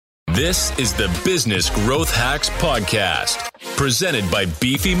This is the Business Growth Hacks Podcast, presented by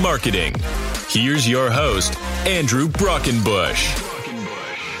Beefy Marketing. Here's your host, Andrew Brockenbush.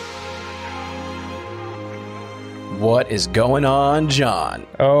 What is going on, John?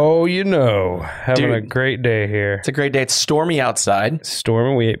 Oh, having a great day here. It's a great day. It's stormy outside.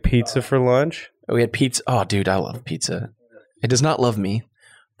 Stormy. We ate pizza for lunch. We had pizza. Oh, dude, I love pizza. It does not love me,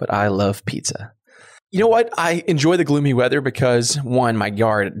 but I love pizza. You know what? I enjoy the gloomy weather because, one, my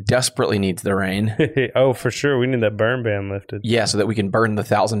yard desperately needs the rain. Oh, for sure. We need that burn ban lifted. Yeah, so that we can burn the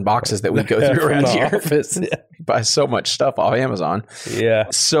 1,000 boxes that we go through around here. Office. We buy so much stuff off Amazon. Yeah.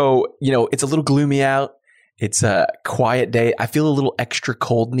 So, it's a little gloomy out. It's a quiet day. I feel a little extra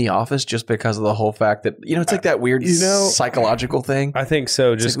cold in the office just because of the whole fact that, it's like that weird psychological thing. I think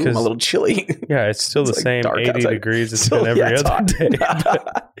so, just because I'm a little chilly. Yeah, it's still the same 80 outside. Degrees it's been every other day.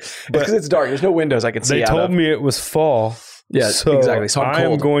 Because it's dark. There's no windows I can see. They told me it was fall. Yeah, so exactly. So I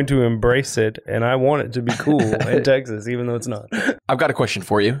am going to embrace it, and I want it to be cool in Texas, even though it's not. I've got a question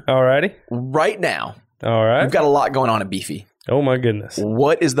for you. All righty. Right now, all right, we've got a lot going on at Beefy. Oh, my goodness.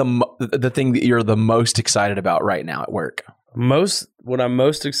 What is the thing that you're the most excited about right now at work? What I'm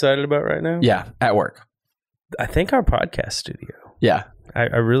most excited about right now? Yeah, at work. I think our podcast studio. Yeah. I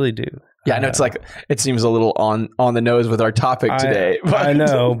really do. Yeah, I know it seems a little on the nose with our topic today. I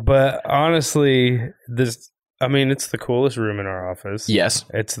know, but honestly, it's the coolest room in our office. Yes.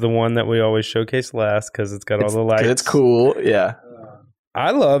 It's the one that we always showcase last because it's got all the lights. It's cool, yeah. I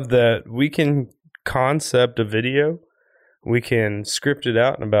love that we can concept a video. We can script it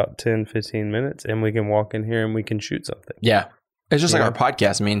out in about 10, 15 minutes, and we can walk in here and we can shoot something. Yeah. It's just like our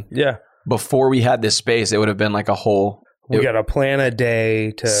podcast. Before we had this space, it would have been like a whole... We got to plan a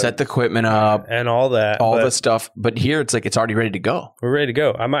day to... set the equipment up. And all that. All the stuff. But here, it's like it's already ready to go. We're ready to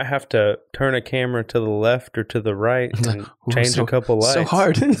go. I might have to turn a camera to the left or to the right and change a couple lights. So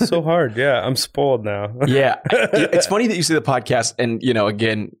hard. So hard. Yeah. I'm spoiled now. Yeah. It's funny that you say the podcast and,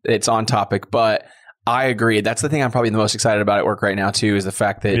 again, it's on topic, but... I agree. That's the thing I'm probably the most excited about at work right now, too, is the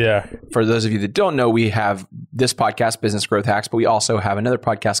fact that for those of you that don't know, we have this podcast, Business Growth Hacks, but we also have another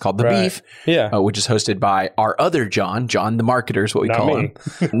podcast called The Beef, which is hosted by our other John the marketer is what we call him.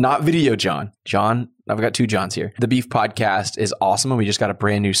 Not video John. John, I've got two Johns here. The Beef podcast is awesome, and we just got a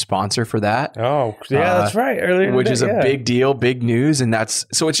brand new sponsor for that. Oh, yeah, that's right. Earlier which is a big deal, big news, and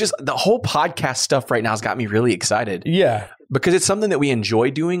so it's just the whole podcast stuff right now has got me really excited. Yeah. Because it's something that we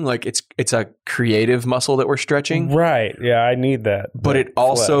enjoy doing. Like it's a creative muscle that we're stretching. Right. Yeah, I need that. But it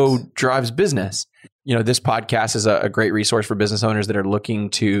also drives business. This podcast is a great resource for business owners that are looking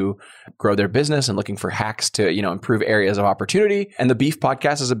to grow their business and looking for hacks to, improve areas of opportunity. And the Beef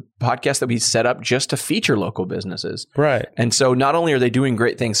podcast is a podcast that we set up just to feature local businesses. Right. And so not only are they doing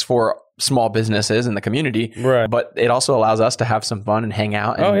great things for small businesses in the community, but it also allows us to have some fun and hang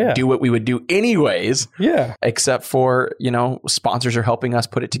out and do what we would do anyways. Yeah. Except for, sponsors are helping us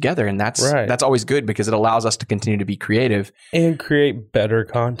put it together. And that's always good because it allows us to continue to be creative and create better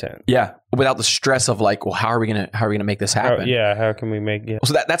content. Yeah. Without the stress of like, well, how are we gonna make this happen? How can we make it?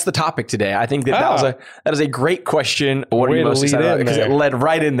 So that's the topic today. I think that is a great question. What are you most excited about? Because it led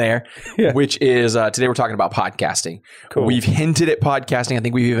right in there, which is today we're talking about podcasting. Cool. We've hinted at podcasting. I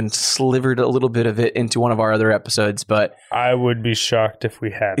think we've even slivered a little bit of it into one of our other episodes, but I would be shocked if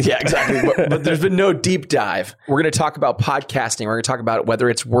we hadn't. Yeah, exactly. but there's been no deep dive. We're going to talk about podcasting. We're going to talk about whether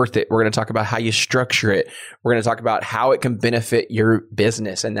it's worth it. We're going to talk about how you structure it. We're going to talk about how it can benefit your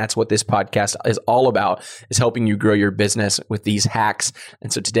business, and that's what this podcast is all about, is helping you grow your business with these hacks.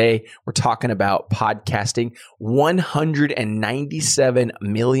 And so today we're talking about podcasting. 197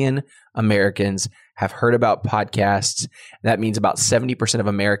 million Americans have heard about podcasts. That means about 70% of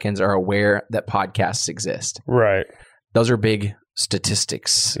Americans are aware that podcasts exist. Right. Those are big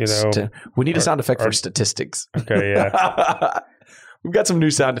statistics. We need a sound effect for statistics. Okay, yeah. We've got some new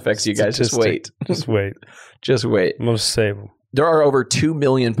sound effects, you guys. Just wait. Just wait. Just wait. I'm going to save them. There are over 2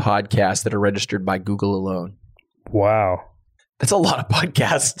 million podcasts that are registered by Google alone. Wow. That's a lot of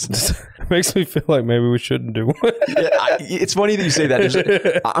podcasts. It makes me feel like maybe we shouldn't do one. It's funny that you say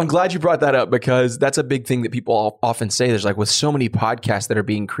that. I'm glad you brought that up because that's a big thing that people often say. There's like, with so many podcasts that are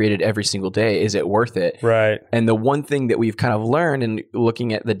being created every single day, is it worth it? Right. And the one thing that we've kind of learned in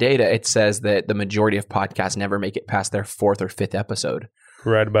looking at the data, it says that the majority of podcasts never make it past their 4th or 5th episode.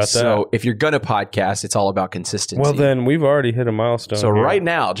 Right about that. So if you're going to podcast, it's all about consistency. Well, then we've already hit a milestone. So right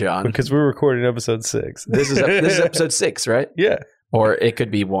now, John. Because we're recording episode 6. This is episode 6, right? Yeah. Or it could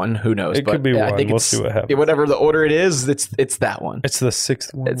be 1. Who knows? It could be 1. I think we'll see what happens. Whatever the order it is, it's that one. It's the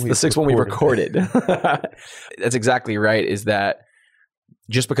 6th one. It's the 6th one we recorded. That's exactly right. Is that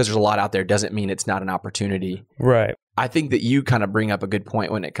just because there's a lot out there doesn't mean it's not an opportunity. Right. I think that you kind of bring up a good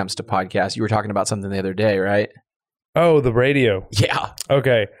point when it comes to podcasts. You were talking about something the other day, right? Oh, the radio. Yeah.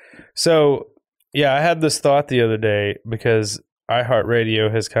 Okay. So, yeah, I had this thought the other day because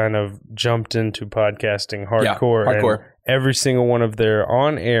iHeartRadio has kind of jumped into podcasting hardcore. Yeah, hardcore. And every single one of their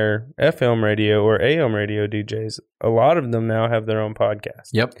on-air FM radio or AM radio DJs, a lot of them now have their own podcast.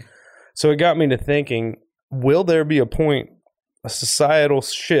 Yep. So it got me to thinking, will there be a societal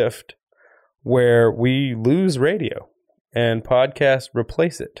shift where we lose radio and podcasts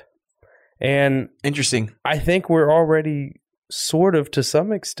replace it? And interesting. I think we're already sort of, to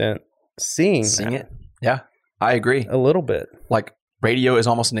some extent, seeing it. Yeah, I agree. A little bit. Like radio is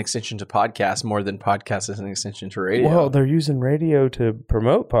almost an extension to podcast more than podcast is an extension to radio. Well, they're using radio to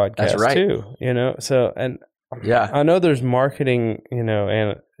promote podcasts. That's right. Too. So, and yeah, I know there's marketing,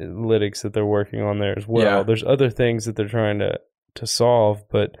 analytics that they're working on there as well. Yeah. There's other things that they're trying to solve.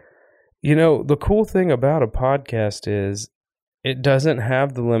 But, the cool thing about a podcast is it doesn't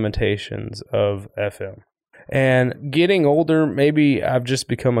have the limitations of FM. And getting older, maybe I've just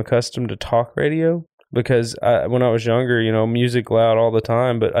become accustomed to talk radio because when I was younger, music loud all the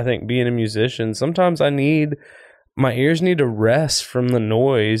time. But I think being a musician, sometimes my ears need to rest from the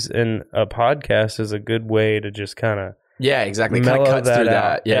noise, and a podcast is a good way to just kind of exactly. Kind of cuts through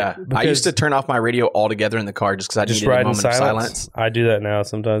that. Yeah, I used to turn off my radio altogether in the car just because I needed a moment of silence. I do that now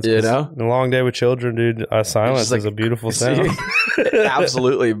sometimes. A long day with children, dude. Silence is a beautiful sound.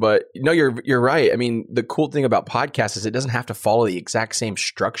 Absolutely, but no, you're right. I mean, the cool thing about podcasts is it doesn't have to follow the exact same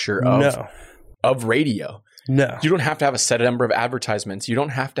structure of radio. No, you don't have to have a set number of advertisements. You don't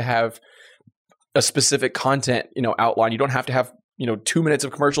have to have a specific content, outline. You don't have to have 2 minutes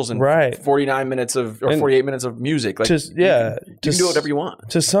of commercials and 49 minutes or 48 minutes of music. Like, you can do whatever you want.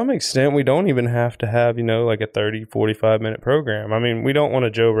 To some extent, we don't even have to have, like a 30, 45 minute program. I mean, we don't want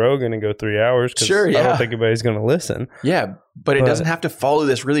a Joe Rogan and go 3 hours because I don't think anybody's going to listen. Yeah, but it doesn't have to follow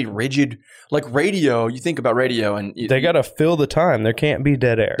this really rigid, like radio. You think about radio and they got to fill the time. There can't be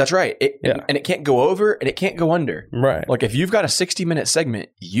dead air. That's right. And it can't go over and it can't go under. Right. Like if you've got a 60-minute segment,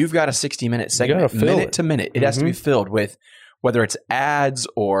 you've got a 60-minute segment, minute to minute. It has to be filled with, whether it's ads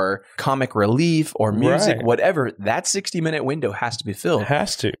or comic relief or music, whatever, that 60-minute window has to be filled. It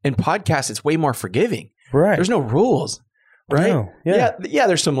has to. In podcasts, it's way more forgiving. Right. There's no rules. Right? No. Yeah,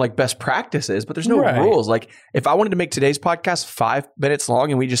 there's some like best practices, but there's no rules. Like if I wanted to make today's podcast 5 minutes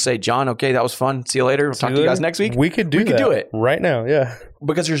long and we just say, John, okay, that was fun. See you later. We'll talk to you guys next week. We could do it right now. Yeah.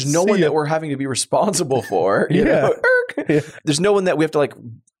 Because there's no one that we're having to be responsible for. You know? There's no one that we have to like,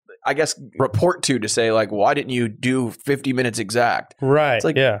 I guess, report to say like, why didn't you do 50 minutes exact? Right. It's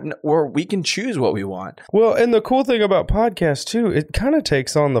like, or we can choose what we want. Well, and the cool thing about podcasts too, it kind of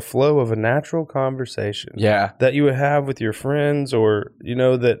takes on the flow of a natural conversation. Yeah. That you would have with your friends, or,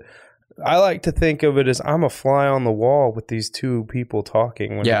 that I like to think of it as I'm a fly on the wall with these two people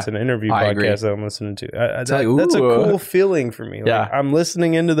talking when it's an interview podcast that I'm listening to. That's a cool feeling for me. Like, I'm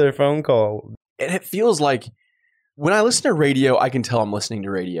listening into their phone call. And it feels like, when I listen to radio, I can tell I'm listening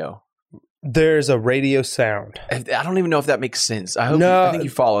to radio. There's a radio sound. I don't even know if that makes sense. I think you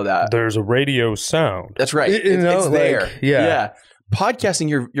follow that. There's a radio sound. That's right. It's there. Yeah. Podcasting,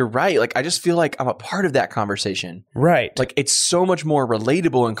 you're right. Like I just feel like I'm a part of that conversation. Right. Like it's so much more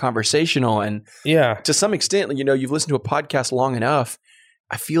relatable and conversational. And to some extent, you've listened to a podcast long enough.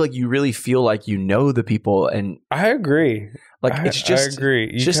 I feel like you really feel like you know the people. And I agree. Like I agree.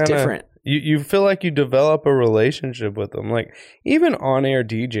 It's just different. You feel like you develop a relationship with them. Like even on-air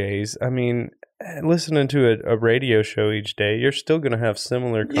DJs, I mean, listening to a radio show each day, you're still going to have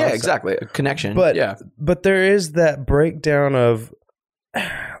similar concepts. Yeah, exactly. A connection. But there is that breakdown of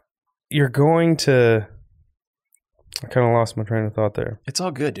you're going to... I kind of lost my train of thought there. It's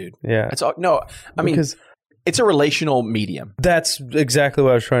all good, dude. Yeah. Because it's a relational medium. That's exactly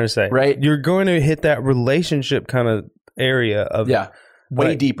what I was trying to say. Right? You're going to hit that relationship kind of area of... Yeah.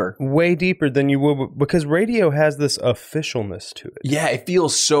 Way deeper than you will, because radio has this officialness to it. Yeah, it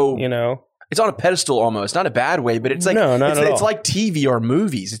feels so, it's on a pedestal almost, not a bad way, but it's like, it's like TV or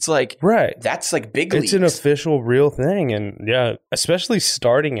movies. It's like, that's like big leagues. It's an official real thing. And especially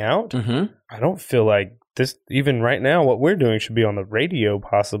starting out, I don't feel like this, even right now, what we're doing should be on the radio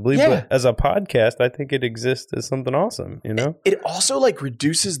possibly, but as a podcast, I think it exists as something awesome, It also like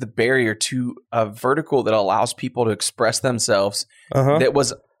reduces the barrier to a vertical that allows people to express themselves that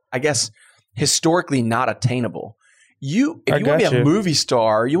was, I guess, historically not attainable. If you want to be a movie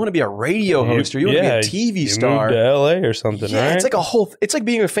star, you want to be a radio host, or you want to be a TV star. Move to LA or something, right? It's like it's like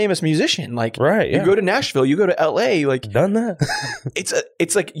being a famous musician. Like, you go to Nashville, you go to LA, like done that.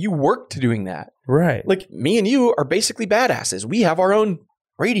 it's like you work to doing that. Right. Like me and you are basically badasses. We have our own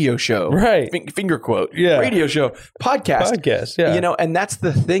radio show, right? Finger quote, radio show, podcast, yeah. And that's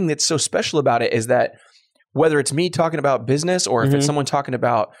the thing that's so special about it is that whether it's me talking about business or if it's someone talking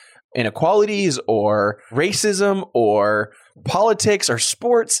about inequalities or racism or politics or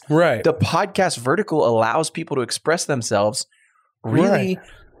sports, right? The podcast vertical allows people to express themselves really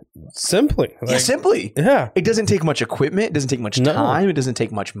simply. Simply. Yeah. It doesn't take much equipment. It doesn't take much time. It doesn't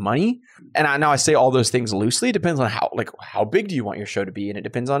take much money. And I say all those things loosely. It depends on how big do you want your show to be, and it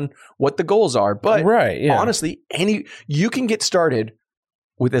depends on what the goals are. But honestly, you can get started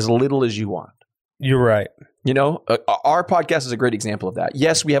with as little as you want. You're right. Our podcast is a great example of that.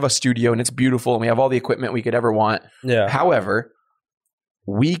 Yes, we have a studio and it's beautiful and we have all the equipment we could ever want. Yeah. However,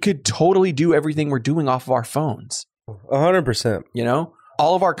 we could totally do everything we're doing off of our phones. 100%.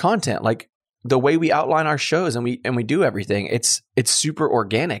 All of our content, like the way we outline our shows and we do everything, it's super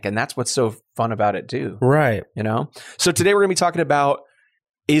organic, and that's what's so fun about it too. Right. So today we're going to be talking about,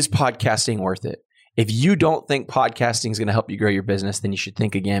 is podcasting worth it? If you don't think podcasting is going to help you grow your business, then you should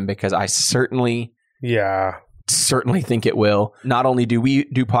think again, because I certainly think it will. Not only do we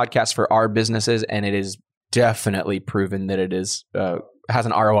do podcasts for our businesses, and it is definitely proven that it is has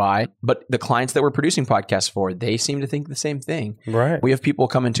an ROI, but the clients that we're producing podcasts for, they seem to think the same thing. Right. We have people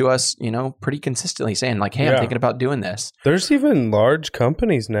coming to us, pretty consistently saying like, hey, I'm thinking about doing this. There's even large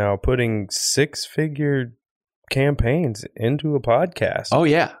companies now putting 6-figure campaigns into a podcast. Oh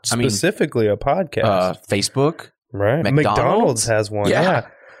yeah. Specifically a podcast. Facebook. Right. McDonald's has one. Yeah.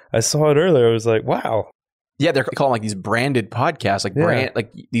 I saw it earlier. I was like, wow. Yeah, they're calling like these branded podcasts,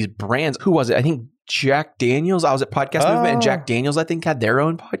 like these brands. Who was it? I think Jack Daniels. I was at Podcast Movement, and Jack Daniels, I think, had their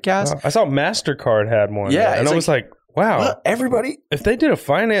own podcast. I saw MasterCard had one. Yeah, and I was like, wow, everybody. If they did a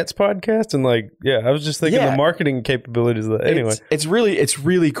finance podcast and I was just thinking the marketing capabilities of that. Anyway, it's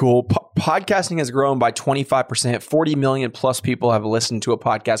really cool. Podcasting has grown by 25%. 40 million plus people have listened to a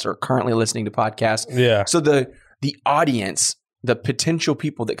podcast or are currently listening to podcasts. Yeah. So the audience, the potential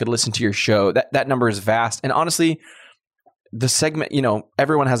people that could listen to your show, that number is vast. And honestly, the segment,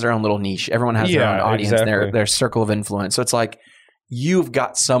 everyone has their own little niche. Everyone has their own audience, their circle of influence. So it's like, you've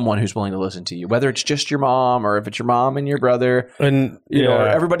got someone who's willing to listen to you, whether it's just your mom or if it's your mom and your brother and or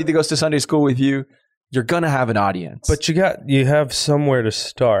everybody that goes to Sunday school with you, you're going to have an audience. But you have somewhere to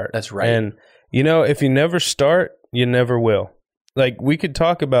start. That's right. And if you never start, you never will. Like, we could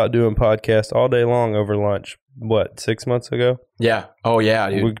talk about doing podcasts all day long over lunch. 6 months ago? Yeah. Oh yeah,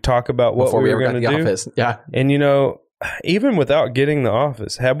 dude. We talk about what we were going to do. Office. Yeah. And even without getting the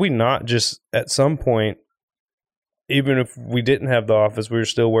office, had we not just at some point, even if we didn't have the office, we were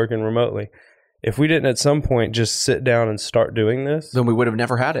still working remotely. If we didn't at some point just sit down and start doing this, then we would have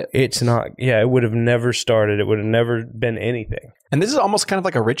never had it. It would have never started. It would have never been anything. And this is almost kind of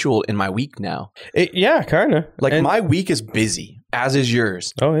like a ritual in my week now. Kind of. Like, my week is busy, as is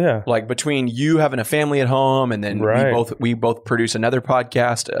yours. Oh yeah. Like, between you having a family at home, and then we both produce another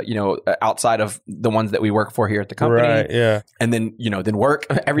podcast, outside of the ones that we work for here at the company. Right. Yeah. And then then work,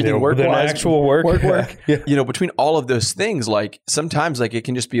 everything work-wise. Then actual work. Yeah. Between all of those things, like, sometimes like it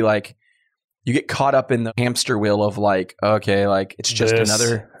can just be like, you get caught up in the hamster wheel of like, okay, like it's just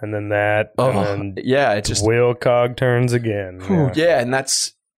another, and then that, and then it's just wheel cog turns again. Yeah, and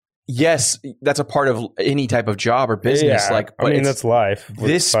that's a part of any type of job or business. Yeah, like, but that's life.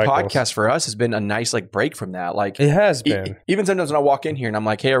 This podcast for us has been a nice like break from that. Like, it has been. Even sometimes when I walk in here and I'm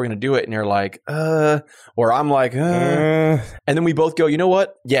like, hey, are we going to do it? And you're like, or I'm like, and then we both go, you know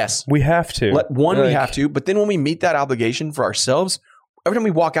what? Yes, we have to. We have to. But then when we meet that obligation for ourselves, every time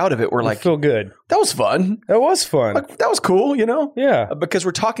we walk out of it, we're like, feel good. That was fun. That was fun. Like, that was cool, Yeah. Because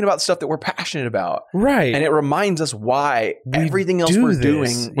we're talking about stuff that we're passionate about. Right. And it reminds us why everything else we're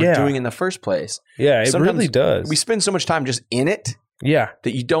doing in the first place. Yeah, it really does. We spend so much time just in it. Yeah.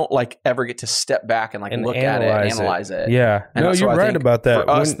 That you don't like ever get to step back and like look at it and analyze it. Yeah. And no, you're right about that.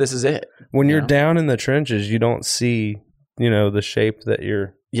 For us, this is it. When you're down in the trenches, you don't see, the shape that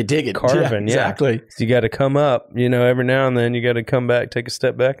you're dig it. Carving, exactly. So you got to come up, every now and then you got to come back, take a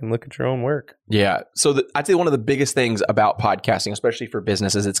step back and look at your own work. Yeah. So I'd say one of the biggest things about podcasting, especially for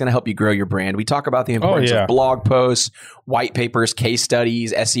businesses, it's going to help you grow your brand. We talk about the importance of blog posts, white papers, case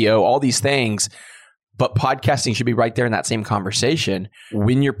studies, SEO, all these things. But podcasting should be right there in that same conversation.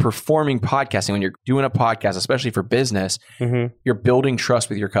 When you're performing podcasting, when you're doing a podcast, especially for business, you're building trust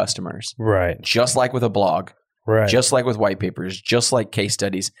with your customers. Right. Just like with a blog. Right. Just like with white papers, just like case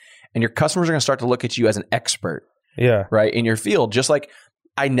studies. And your customers are going to start to look at you as an expert. Yeah. Right. In your field. Just like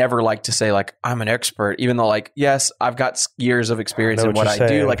I never like to say like, I'm an expert, even though like, yes, I've got years of experience in what I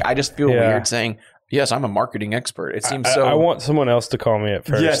do. Like, I just feel weird saying yes, I'm a marketing expert. It seems so. I want someone else to call me at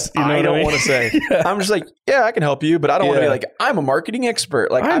first. Yes, I don't want to say. I'm just like, yeah, I can help you, but I don't want to be like, I'm a marketing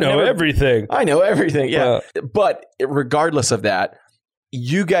expert. Like I know everything. I know everything. Yeah. But regardless of that,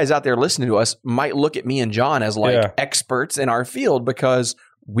 you guys out there listening to us might look at me and John as like experts in our field because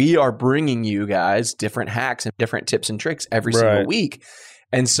we are bringing you guys different hacks and different tips and tricks every single week.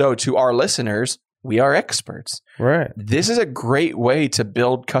 And so to our listeners, we are experts. Right. This is a great way to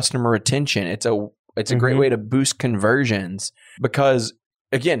build customer retention. It's a great way to boost conversions because,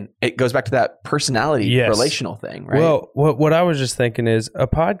 again, it goes back to that personality relational thing, right? Well, what I was just thinking is a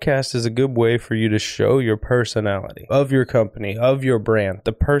podcast is a good way for you to show your personality of your company, of your brand,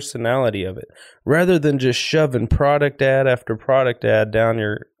 the personality of it, rather than just shoving product ad after product ad down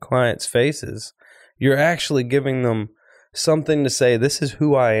your clients' faces. You're actually giving them something to say, this is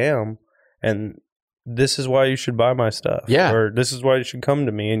who I am, and this is why you should buy my stuff. Yeah. Or this is why you should come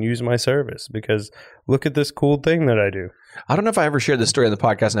to me and use my service because look at this cool thing that I do. I don't know if I ever shared this story on the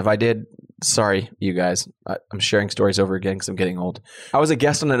podcast. And if I did, sorry, you guys. I'm sharing stories over again because I'm getting old. I was a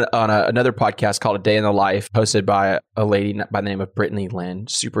guest on another podcast called A Day in the Life, hosted by a lady by the name of Brittany Lynn.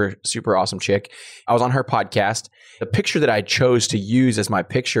 Super, super awesome chick. I was on her podcast. The picture that I chose to use as my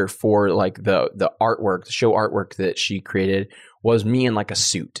picture for like the artwork, the show artwork that she created was me in like a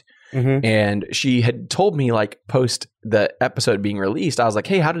suit. Mm-hmm. And she had told me like post the episode being released, I was like,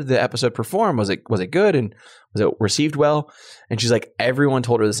 hey, how did the episode perform? Was it good? And was it received well? And she's like, everyone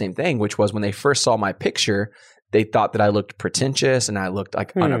told her the same thing, which was when they first saw my picture, they thought that I looked pretentious and I looked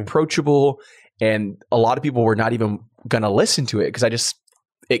like unapproachable. And a lot of people were not even going to listen to it because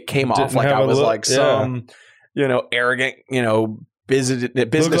it came off like I was like some, arrogant,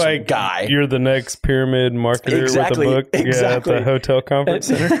 business like guy. You're the next pyramid marketer with a book at the hotel conference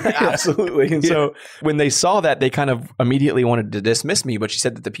center. Absolutely. And so when they saw that, they kind of immediately wanted to dismiss me. But she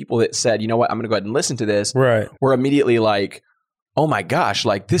said that the people that said, you know what, I'm going to go ahead and listen to this, were immediately like, oh my gosh,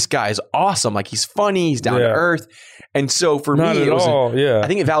 like this guy's awesome. Like he's funny, he's down to earth. And so for me, it was, I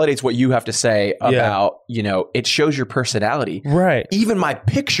think it validates what you have to say about, it shows your personality. Right. Even my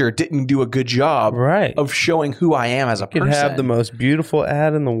picture didn't do a good job of showing who I am as a person. You could have the most beautiful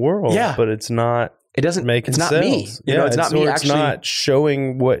ad in the world, but it's not. It doesn't make it's not sales. Me. It's not me. It's not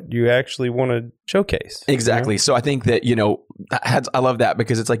showing what you actually want to showcase. Exactly. So I think that, I love that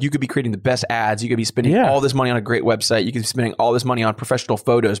because it's like you could be creating the best ads. You could be spending all this money on a great website. You could be spending all this money on professional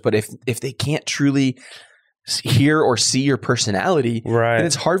photos. But if they can't truly hear or see your personality, then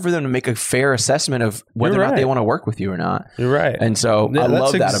it's hard for them to make a fair assessment of whether or not they want to work with you or not. You're right. And so I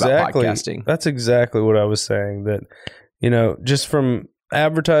love that about podcasting. That's exactly what I was saying. That, just from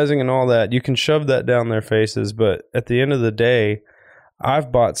advertising and all that, you can shove that down their faces, but at the end of the day,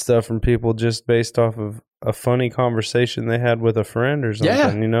 I've bought stuff from people just based off of a funny conversation they had with a friend or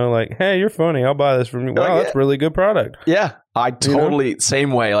something. Like, hey, you're funny, I'll buy this from you. Wow, that's really good product. Yeah, I totally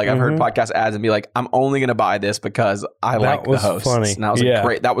same way. Like I've heard podcast ads and be like, I'm only going to buy this because I like the host. Funny. And that was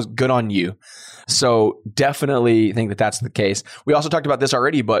great. That was good on you. So definitely think that that's the case. We also talked about this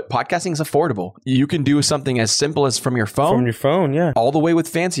already, but podcasting is affordable. You can do something as simple as from your phone. From your phone, yeah. All the way with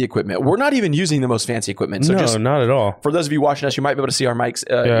fancy equipment. We're not even using the most fancy equipment. So no, not at all. For those of you watching us, you might be able to see our mics.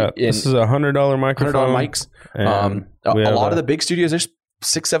 This is a $100 microphone. $100 mics. A lot of the big studios, there's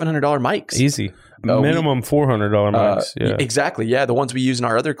 $600-700 mics. Easy. Minimum $400 mics. Exactly. Yeah. The ones we use in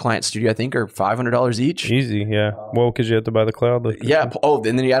our other client studio, I think, are $500 each. Easy. Yeah. Well, because you have to buy the cloud.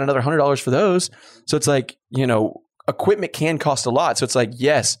 And then you add another $100 for those. So it's like, equipment can cost a lot. So it's like,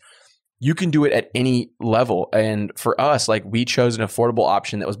 yes, you can do it at any level. And for us, like we chose an affordable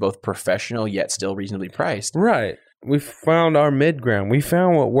option that was both professional yet still reasonably priced. Right. We found our mid ground. We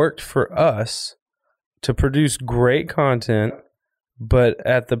found what worked for us to produce great content, but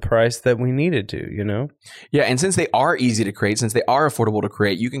at the price that we needed to, Yeah. And since they are easy to create, since they are affordable to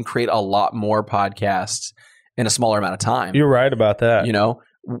create, you can create a lot more podcasts in a smaller amount of time. You're right about that.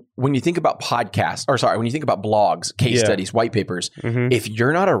 When you think about when you think about blogs, case studies, white papers, if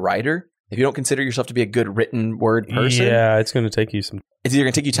you're not a writer, if you don't consider yourself to be a good written word person, it's going to take you it's either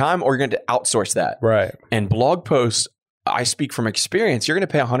going to take you time or you're going to outsource that. Right. And blog posts, I speak from experience, you're going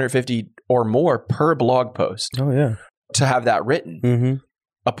to pay $150 or more per blog post. Oh, yeah. To have that written. Mm-hmm.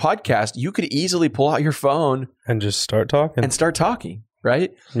 A podcast, you could easily pull out your phone and just start talking.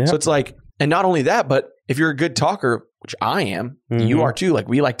 Right? Yeah. So it's like, and not only that, but if you're a good talker, which I am, you are too, like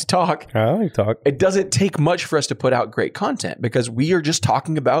we like to talk. I like to talk. It doesn't take much for us to put out great content because we are just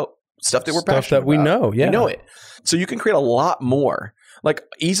talking about stuff that we're passionate about. We know. Yeah. We know it. So you can create a lot more. Like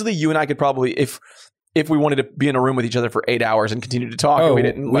easily you and I could probably, if if we wanted to be in a room with each other for 8 hours and continue to talk,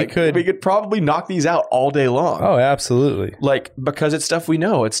 and we could probably knock these out all day long. Oh, absolutely. Like, because it's stuff we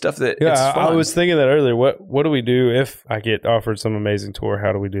know. It's stuff that it's fun. I was thinking that earlier. What do we do if I get offered some amazing tour?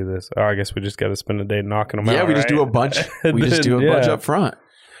 How do we do this? Oh, I guess we just got to spend a day knocking them out. Yeah, we just do a bunch. We just do a bunch up front.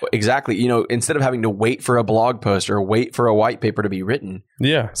 Exactly. You know, instead of having to wait for a blog post or wait for a white paper to be written,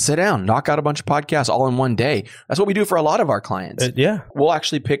 sit down, knock out a bunch of podcasts all in one day. That's what we do for a lot of our clients. We'll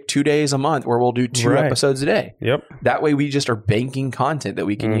actually pick 2 days a month where we'll do 2 episodes a day. Yep. That way we just are banking content that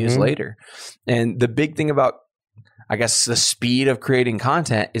we can use later. And the big thing about, I guess, the speed of creating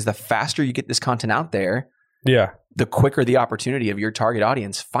content is the faster you get this content out there, the quicker the opportunity of your target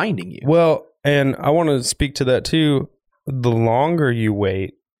audience finding you. Well, and I want to speak to that too. The longer you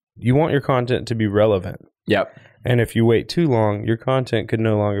wait, you want your content to be relevant. Yep. And if you wait too long, your content could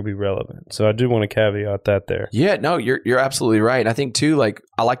no longer be relevant. So I do want to caveat that there. Yeah, no, you're absolutely right. And I think too, like,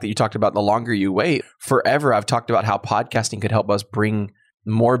 I like that you talked about the longer you wait. Forever, I've talked about how podcasting could help us bring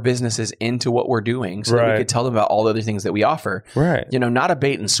more businesses into what we're doing so that we could tell them about all the other things that we offer. Right. You know, not a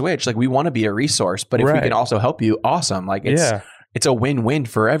bait and switch. Like, we want to be a resource, but if we can also help you, awesome. Like, it's a win-win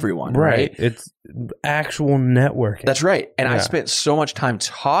for everyone, right? It's actual networking. That's right. And I spent so much time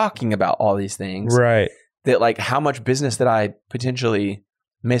talking about all these things. Right. That, like, how much business that I potentially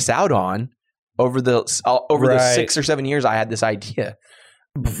miss out on over the 6 or 7 years I had this idea.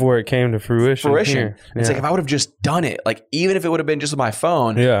 Before it came to fruition. It's like, if I would have just done it, like, even if it would have been just with my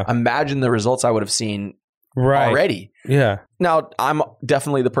phone, imagine the results I would have seen already. Yeah. Now, I'm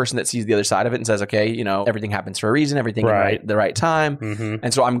definitely the person that sees the other side of it and says, okay, you know, everything happens for a reason, everything at the right time.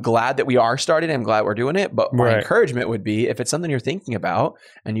 And so I'm glad that we are starting. I'm glad we're doing it. But my encouragement would be, if it's something you're thinking about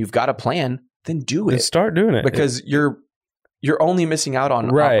and you've got a plan, then do it. Start doing it. Because you're only missing out on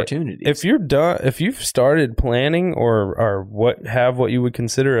opportunities. If you've started planning or what you would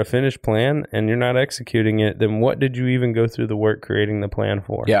consider a finished plan and you're not executing it, then what did you even go through the work creating the plan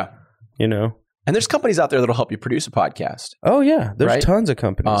for? Yeah. You know? And there's companies out there that'll help you produce a podcast. Oh, yeah. There's tons of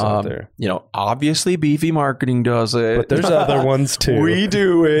companies out there. You know, obviously Beefy Marketing does it. But there's other ones too. We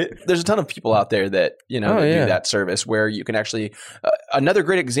do it. There's a ton of people out there that, you know, do that service where you can actually, another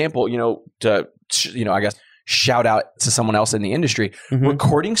great example, you know, I guess, shout out to someone else in the industry.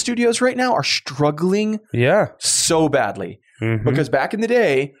 Recording studios right now are struggling so badly. Because back in the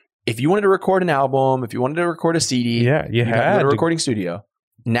day, if you wanted to record an album, if you wanted to record a CD, you had to go to a recording studio.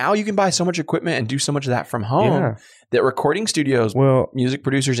 Now you can buy so much equipment and do so much of that from home that recording studios, music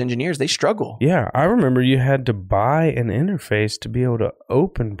producers, engineers, they struggle. Yeah. I remember you had to buy an interface to be able to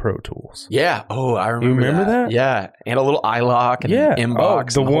open Pro Tools. Yeah. Oh, I remember. You remember that? Yeah. And a little iLock and an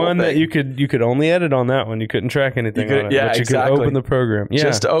inbox. The one that you could only edit on that one. You couldn't track anything on it. Yeah, but you could open the program. Yeah.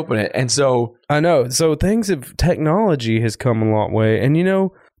 Just to open it. And so I know. So technology has come a long way. And you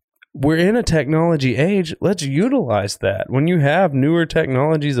know, we're in a technology age. Let's utilize that. When you have newer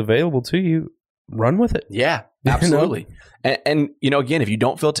technologies available to you, run with it. Yeah, absolutely. You know? And you know, again, if you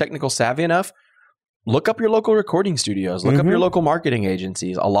don't feel technical savvy enough, look up your local recording studios. Look up your local marketing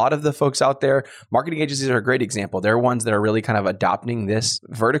agencies. A lot of the folks out there, marketing agencies are a great example. They're ones that are really kind of adopting this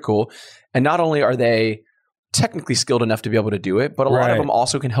vertical. And not only are they technically skilled enough to be able to do it, but a lot of them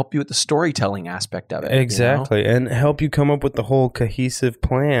also can help you with the storytelling aspect of it. Exactly. You know? And help you come up with the whole cohesive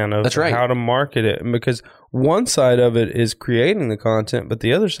plan of how to market it. Because one side of it is creating the content, but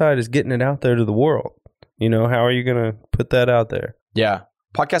the other side is getting it out there to the world. You know, how are you going to put that out there? Yeah.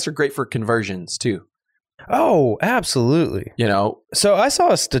 Podcasts are great for conversions too. Oh, absolutely. You know, so I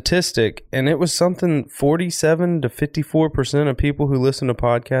saw a statistic and it was something 47 to 54% of people who listen to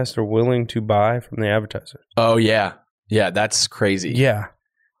podcasts are willing to buy from the advertiser. Oh, yeah. Yeah, that's crazy. Yeah.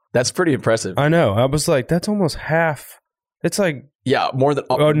 That's pretty impressive. I know. I was like, that's almost half. It's like more than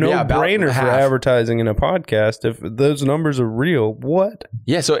a no-brainer for advertising in a podcast. If those numbers are real, what?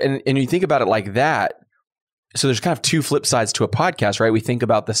 Yeah. So, and you think about it like that. So there's kind of two flip sides to a podcast, right? We think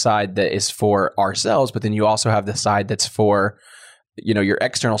about the side that is for ourselves, but then you also have the side that's for, you know, your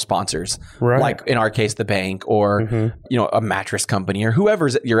external sponsors, like in our case, the bank or, you know, a mattress company or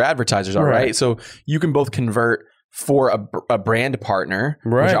whoever's your advertisers are, right? So you can both convert for a brand partner,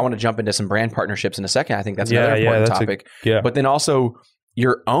 which I want to jump into some brand partnerships in a second. I think that's another important topic. But then also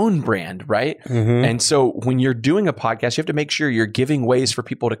your own brand, right? And so when you're doing a podcast, you have to make sure you're giving ways for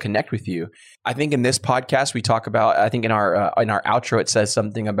people to connect with you. I think in this podcast, we talk about, I think in our outro, it says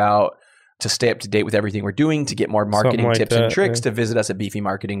something about to stay up to date with everything we're doing, to get more marketing tips and tricks, to visit us at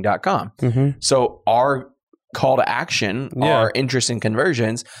beefymarketing.com. So our call to action, our interest in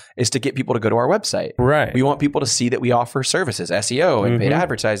conversions is to get people to go to our website. Right. We want people to see that we offer services, SEO and paid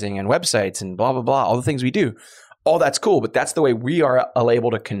advertising and websites and blah, blah, blah, all the things we do. all that's cool, but that's the way we are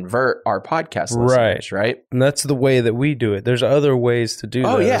able to convert our podcast listeners, right? And that's the way that we do it. There's other ways to do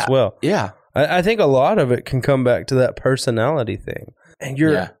that as well. Yeah. I think a lot of it can come back to that personality thing. And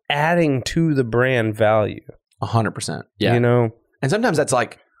you're adding to the brand value. 100%. Yeah. You know? And sometimes that's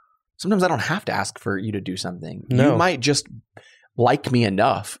like, sometimes I don't have to ask for you to do something. No. You might just like me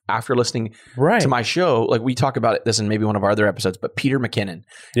enough after listening to my show. Like we talk about this in maybe one of our other episodes, but Peter McKinnon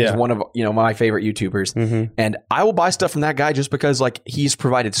is one of, my favorite YouTubers. Mm-hmm. And I will buy stuff from that guy just because like he's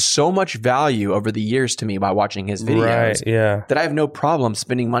provided so much value over the years to me by watching his videos that I have no problem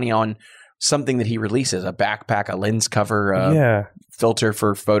spending money on something that he releases, a backpack, a lens cover, filter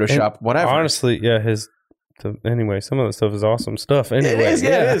for Photoshop, and whatever. Honestly, anyway, some of the stuff is awesome stuff. Anyway, it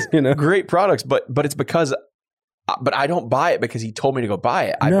is, great products, but it's because, but I don't buy it because he told me to go buy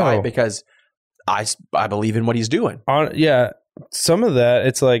it. I buy it because I believe in what he's doing. Some of that,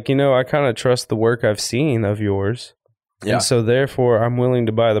 it's like, I kind of trust the work I've seen of yours. Yeah. And so therefore I'm willing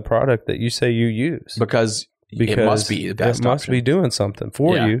to buy the product that you say you use. Because it must be the best option. It must be doing something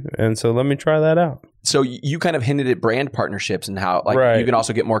for you. And so let me try that out. So you kind of hinted at brand partnerships and how you can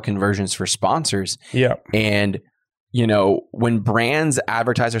also get more conversions for sponsors. Yeah. And, when brands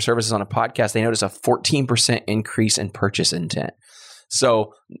advertise their services on a podcast, they notice a 14% increase in purchase intent.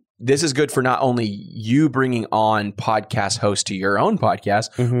 So this is good for not only you bringing on podcast hosts to your own podcast,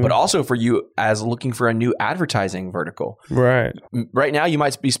 but also for you as looking for a new advertising vertical. Right. Right now, you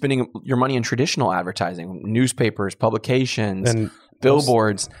might be spending your money in traditional advertising, newspapers, publications, and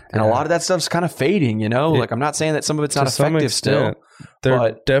billboards, and a lot of that stuff's kind of fading, Like I'm not saying that some of it's not effective still.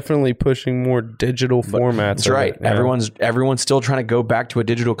 They're definitely pushing more digital formats. That's right. Everyone's still trying to go back to a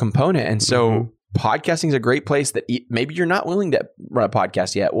digital component. And so podcasting is a great place that maybe you're not willing to run a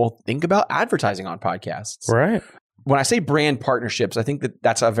podcast yet. Well, think about advertising on podcasts. Right. When I say brand partnerships, I think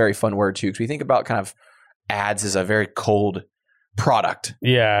that's a very fun word too, because we think about kind of ads as a very cold product.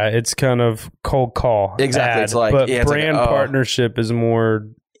 Yeah, it's kind of cold call. Exactly. It's like, but brand partnership is more.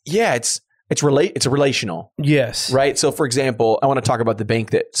 Yeah, it's a relational. Yes. Right. So for example, I want to talk about the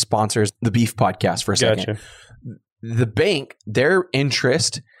bank that sponsors the Beef podcast for a second. Gotcha. The bank, their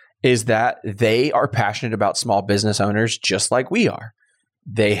interest is that they are passionate about small business owners just like we are.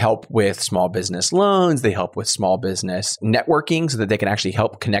 They help with small business loans. They help with small business networking so that they can actually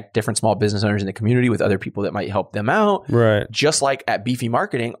help connect different small business owners in the community with other people that might help them out. Right. Just like at Beefy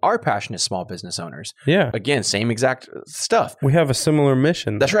Marketing, our passionate small business owners. Yeah. Again, same exact stuff. We have a similar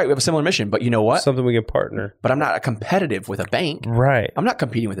mission. That's right. We have a similar mission. But you know what? Something we can partner. But I'm not competitive with a bank. Right. I'm not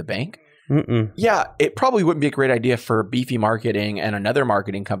competing with a bank. Mm-mm. Yeah, it probably wouldn't be a great idea for Beefy Marketing and another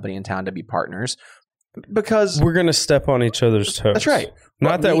marketing company in town to be partners because we're going to step on each other's toes. That's right.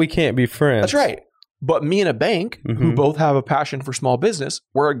 Not that we can't be friends. That's right. But me and a bank who both have a passion for small business,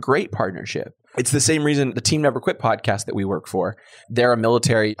 we're a great partnership. It's the same reason the Team Never Quit podcast that we work for. They're a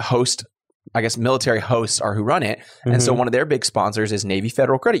military host. I guess military hosts are who run it. And so one of their big sponsors is Navy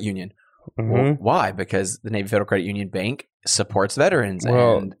Federal Credit Union. Well, why? Because the Navy Federal Credit Union Bank supports veterans.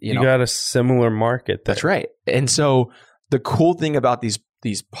 Well, and you got a similar market there. That's right. And so the cool thing about these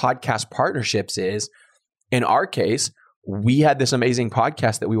podcast partnerships is, in our case, we had this amazing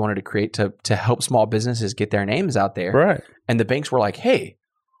podcast that we wanted to create to help small businesses get their names out there. Right. And the banks were like, hey,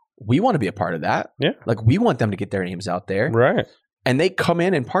 we want to be a part of that. Yeah. Like we want them to get their names out there. Right. And they come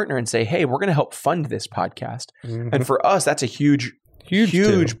in and partner and say, hey, we're going to help fund this podcast. And for us, that's a huge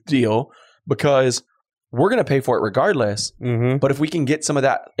deal because we're going to pay for it regardless. But if we can get some of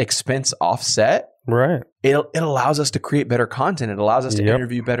that expense offset, right, it allows us to create better content. It allows us to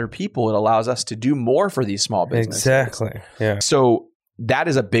interview better people. It allows us to do more for these small businesses. Exactly. Yeah. So that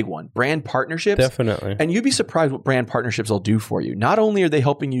is a big one. Brand partnerships. Definitely. And you'd be surprised what brand partnerships will do for you. Not only are they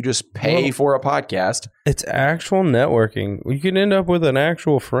helping you just pay for a podcast. It's actual networking. You can end up with an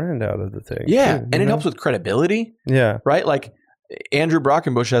actual friend out of the thing. Yeah. Too, and it helps with credibility. Yeah. Right? Like Andrew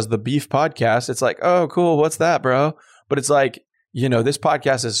Brockenbush has the Beef podcast. It's like, oh, cool. What's that, bro? But it's like, this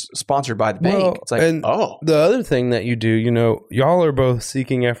podcast is sponsored by the bank. It's like, the other thing that you do, y'all are both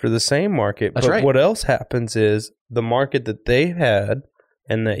seeking after the same market. That's but right. What else happens is the market that they've had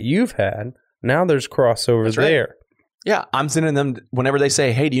and that you've had, now there's crossover That's there. Right. Yeah. I'm sending them whenever they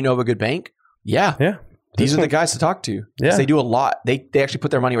say, hey, do you know of a good bank? Yeah. Yeah. These are the guys to talk to. Yeah. They do a lot. They actually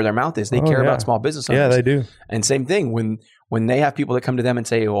put their money where their mouth is. They care about small business owners. Yeah, they do. And same thing when they have people that come to them and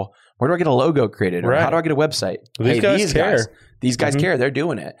say, well, where do I get a logo created? Or how do I get a website? Well, these guys care. They're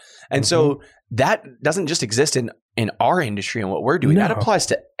doing it. And so that doesn't just exist in our industry and what we're doing. No. That applies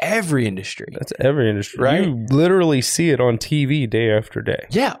to every industry. That's every industry. Right? You literally see it on TV day after day.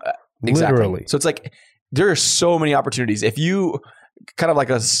 Yeah, exactly. Literally. So it's like there are so many opportunities. If you kind of like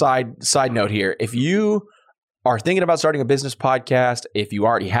a side note here, if you are thinking about starting a business podcast, if you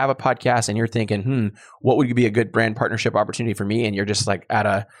already have a podcast and you're thinking, what would be a good brand partnership opportunity for me? And you're just like at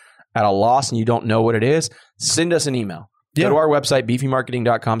a loss and you don't know what it is, send us an email. Yeah. Go to our website,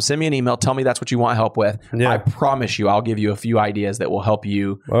 beefymarketing.com. Send me an email. Tell me that's what you want help with. Yeah. I promise you, I'll give you a few ideas that will help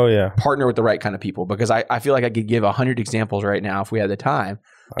you partner with the right kind of people. Because I feel like I could give 100 examples right now if we had the time.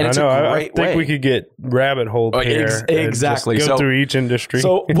 And it's a great way. I think we could get rabbit hole here. Exactly. Go through each industry.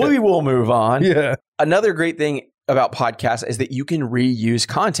 So we will move on. Yeah. Another great thing about podcasts is that you can reuse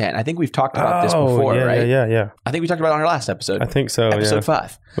content. I think we've talked about this before, right? Yeah. I think we talked about it on our last episode. I think so. Episode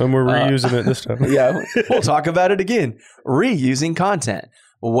 5. When we're reusing it this time. Yeah. We'll talk about it again. Reusing content.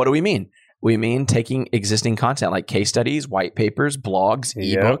 Well, what do we mean? We mean taking existing content like case studies, white papers, blogs,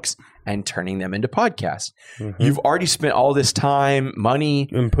 ebooks, and turning them into podcasts. Mm-hmm. You've already spent all this time, money,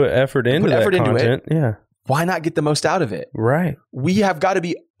 and put effort into that content. Yeah. Why not get the most out of it? Right. We have got to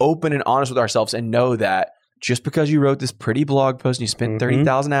be open and honest with ourselves and know that just because you wrote this pretty blog post and you spent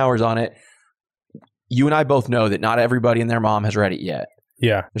 30,000 hours on it, you and I both know that not everybody and their mom has read it yet.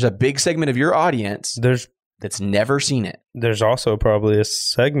 Yeah. There's a big segment of your audience that's never seen it. There's also probably a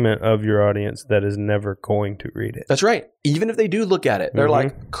segment of your audience that is never going to read it. That's right. Even if they do look at it, they're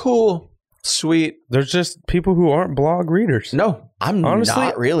like, cool, sweet. There's just people who aren't blog readers. No, honestly,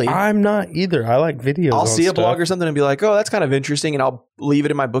 not really. I'm not either. I like videos. I'll see a blog or something and be like, oh, that's kind of interesting. And I'll leave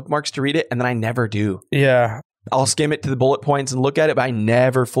it in my bookmarks to read it. And then I never do. Yeah. I'll skim it to the bullet points and look at it, but I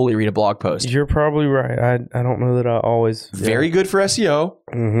never fully read a blog post. You're probably right. I don't know that I always... Very good for SEO.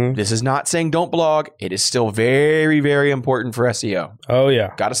 Mm-hmm. This is not saying don't blog. It is still very, very important for SEO. Oh,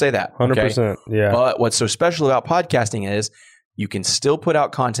 yeah. Got to say that. 100%. Okay? Yeah. But what's so special about podcasting is you can still put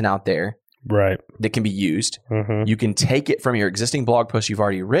out content out there. Right. That can be used. Mm-hmm. You can take it from your existing blog post you've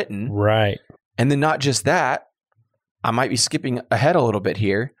already written. Right. And then not just that, I might be skipping ahead a little bit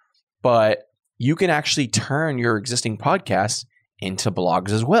here, but you can actually turn your existing podcasts into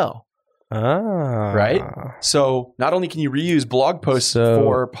blogs as well. Right? So not only can you reuse blog posts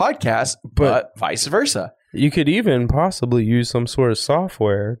for podcasts, but vice versa. You could even possibly use some sort of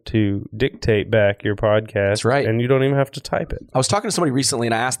software to dictate back your podcast. That's right. And you don't even have to type it. I was talking to somebody recently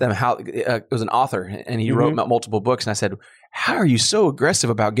and I asked them how, it was an author and he wrote about multiple books. And I said, how are you so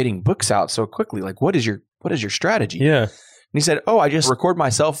aggressive about getting books out so quickly? Like, what is your strategy? Yeah. And he said, I just record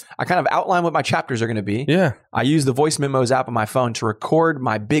myself. I kind of outline what my chapters are going to be. Yeah. I use the Voice Memos app on my phone to record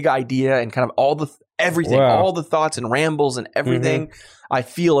my big idea and kind of everything, all the thoughts and rambles and everything I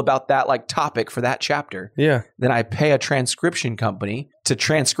feel about that like topic for that chapter. Yeah. Then I pay a transcription company to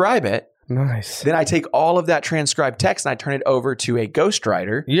transcribe it. Nice. Then I take all of that transcribed text and I turn it over to a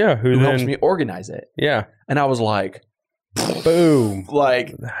ghostwriter. Yeah. Who helps me organize it. Yeah. And I was like, boom.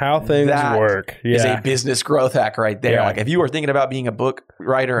 Like how things work. Yeah. Is a business growth hack right there. Yeah. Like if you are thinking about being a book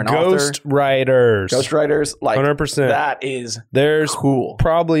writer and ghostwriters, like 100%. That is There's cool.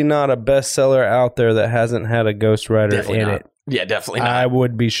 Probably not a bestseller out there that hasn't had a ghostwriter in it. Yeah, definitely not. I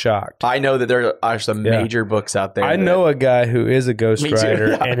would be shocked. I know that there are some major books out there. I know a guy who is a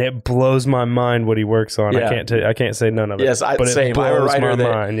ghostwriter, and it blows my mind what he works on. Yeah. I can't say none of it. Yes, but same. It blows my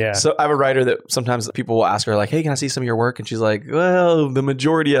mind. Yeah. So I have a writer that sometimes people will ask her, like, "Hey, can I see some of your work?" And she's like, "Well, the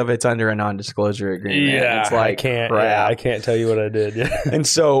majority of it's under a non-disclosure agreement." Yeah, it's like, I can't tell you what I did. Yeah. And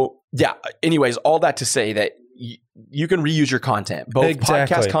so, anyways, all that to say that you can reuse your content. Both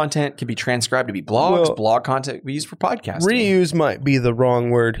podcast content can be transcribed to be blogs. Blog content can be used for podcasting. Reuse might be the wrong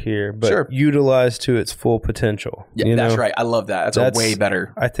word here, but utilize to its full potential. Yeah, that's right. I love that. That's a way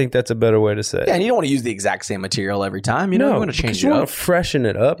better. I think that's a better way to say it. Yeah, and you don't want to use the exact same material every time. You want to change it up. You want to freshen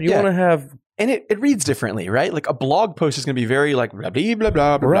it up. You want to have... And it reads differently, right? Like a blog post is going to be very like blah, blah, blah,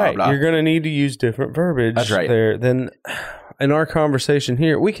 blah, blah, blah. You're going to need to use different verbiage. That's right. There. Then in our conversation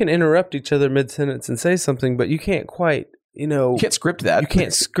here, we can interrupt each other mid-sentence and say something, but you can't quite, you can't script that. You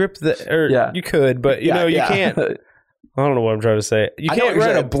can't script that. Or you could, but you can't. I don't know what I'm trying to say. You can't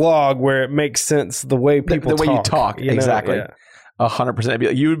write a blog where it makes sense the way people talk. The way you talk. Exactly.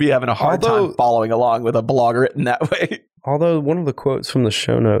 100%. You would be having a hard time following along with a blog written that way. Although one of the quotes from the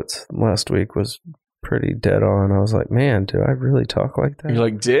show notes last week was pretty dead on. I was like, man, do I really talk like that? You're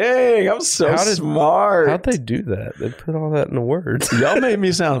like, dang, I'm so smart. How'd they do that? They put all that in the words. Y'all made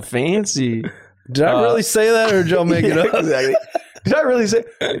me sound fancy. Did I really say that or did y'all make it up? Exactly. Did I really say?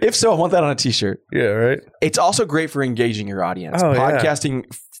 If so, I want that on a t-shirt. Yeah, right. It's also great for engaging your audience. Podcasting,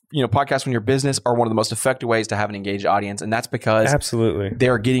 podcasts from your business are one of the most effective ways to have an engaged audience. And that's because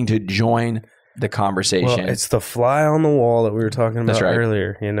they're getting to join the conversation. Well, it's the fly on the wall that we were talking about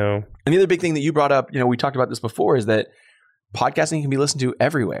earlier, And the other big thing that you brought up, we talked about this before, is that podcasting can be listened to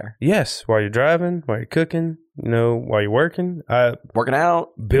everywhere. Yes, while you're driving, while you're cooking, while you're working. Working out.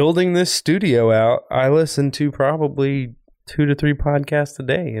 Building this studio out, I listen to probably 2 to 3 podcasts a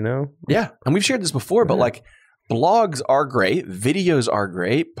day, Yeah, and we've shared this before, but like blogs are great, videos are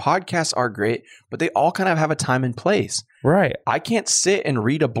great, podcasts are great, but they all kind of have a time and place. Right. I can't sit and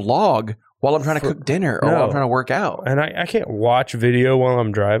read a blog while I'm trying to cook dinner or while I'm trying to work out. And I can't watch video while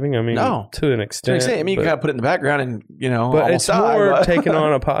I'm driving. I mean, to an extent. I mean, you can kind of put it in the background and, but it's more taking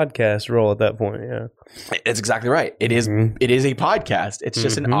on a podcast role at that point, yeah. It's exactly right. It is It is a podcast. It's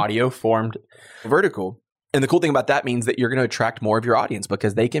just an audio-formed vertical. And the cool thing about that means that you're going to attract more of your audience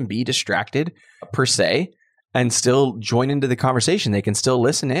because they can be distracted, per se, and still join into the conversation. They can still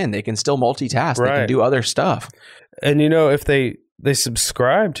listen in. They can still multitask. Right. They can do other stuff. And, if they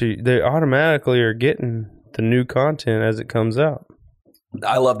subscribe to you, they automatically are getting the new content as it comes out.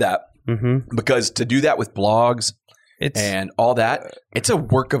 I love that. Because to do that with blogs and all that, it's a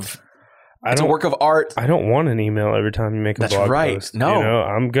work of art. I don't want an email every time you make a blog post. No.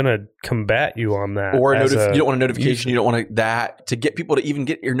 I'm going to combat you on that. Or you don't want a notification. You don't want that. To get people to even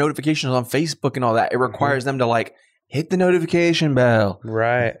get your notifications on Facebook and all that, it requires them to hit the notification bell.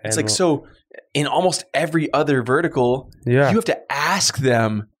 Right. It's so in almost every other vertical, you have to ask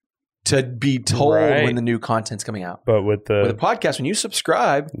them to be told when the new content's coming out. But with a podcast, when you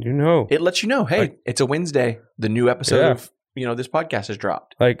subscribe, it lets you know, hey, it's a Wednesday. The new episode of this podcast has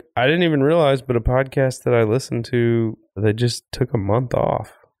dropped. I didn't even realize, but a podcast that I listened to, they just took a month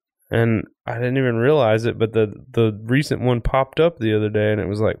off. And I didn't even realize it, but the recent one popped up the other day, and it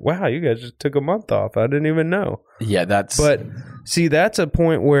was like, wow, you guys just took a month off. I didn't even know. Yeah, But see, that's a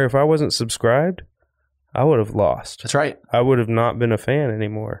point where if I wasn't subscribed, I would have lost. That's right. I would have not been a fan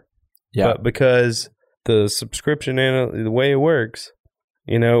anymore. Yeah. But because the subscription and the way it works,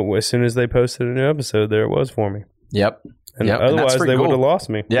 as soon as they posted a new episode, there it was for me. Yep. And otherwise, they would have lost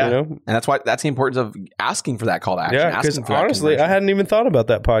me. Yeah. And that's the importance of asking for that call to action. Yeah, because honestly, I hadn't even thought about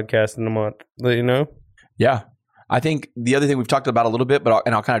that podcast in a month. Yeah. I think the other thing we've talked about a little bit, I'll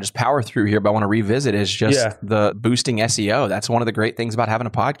kind of just power through here, but I want to revisit is just the boosting SEO. That's one of the great things about having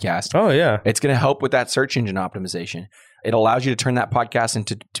a podcast. Oh, yeah. It's going to help with that search engine optimization. It allows you to turn that podcast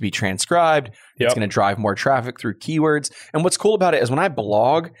to be transcribed. Yep. It's going to drive more traffic through keywords. And what's cool about it is when I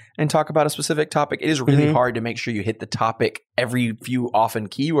blog and talk about a specific topic, it is really hard to make sure you hit the topic every few often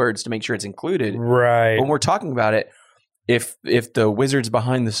keywords to make sure it's included. Right. When we're talking about it, if the wizards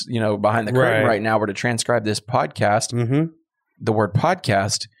behind this, behind the curtain right now were to transcribe this podcast, the word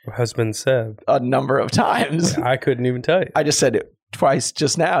podcast has been said a number of times. I couldn't even tell you. I just said it twice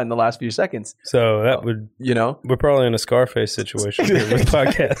just now in the last few seconds. So that would, we're probably in a Scarface situation here with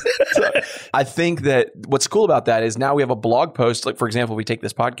podcasts. So I think that what's cool about that is now we have a blog post. Like, for example, we take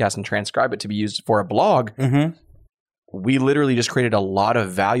this podcast and transcribe it to be used for a blog. We literally just created a lot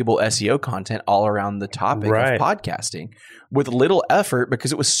of valuable SEO content all around the topic of podcasting with little effort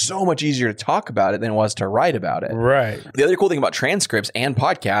because it was so much easier to talk about it than it was to write about it. Right. The other cool thing about transcripts and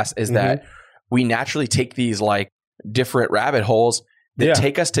podcasts is that we naturally take these different rabbit holes that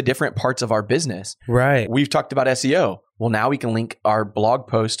take us to different parts of our business. Right. We've talked about SEO. Well, now we can link our blog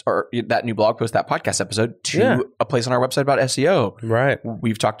post or that new blog post, that podcast episode to a place on our website about SEO. Right.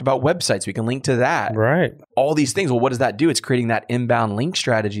 We've talked about websites. We can link to that. Right. All these things. Well, what does that do? It's creating that inbound link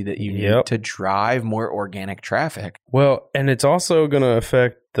strategy that you need to drive more organic traffic. Well, and it's also going to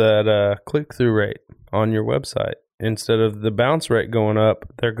affect that click-through rate on your website. Instead of the bounce rate going up,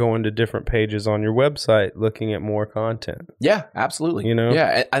 they're going to different pages on your website looking at more content. Yeah, absolutely.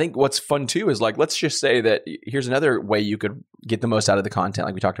 Yeah. I think what's fun too is let's just say that here's another way you could get the most out of the content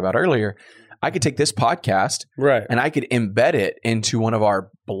like we talked about earlier. I could take this podcast and I could embed it into one of our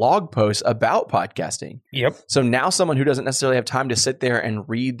blog posts about podcasting. Yep. So now someone who doesn't necessarily have time to sit there and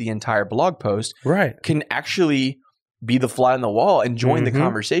read the entire blog post can actually be the fly on the wall and join the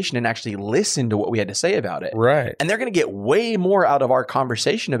conversation and actually listen to what we had to say about it. Right. And they're going to get way more out of our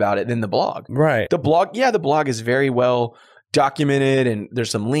conversation about it than the blog. Right. The blog is very well documented and there's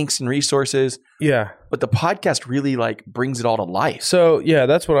some links and resources. Yeah. But the podcast really brings it all to life. So, yeah,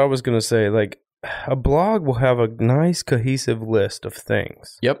 that's what I was going to say. A blog will have a nice cohesive list of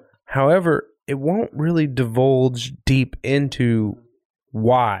things. Yep. However, it won't really divulge deep into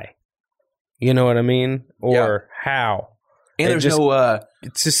why. You know what I mean? Or how. And it's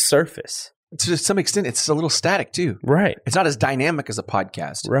just surface. To some extent, it's a little static too. Right. It's not as dynamic as a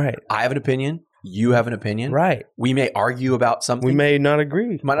podcast. Right. I have an opinion. You have an opinion. Right. We may argue about something. We may not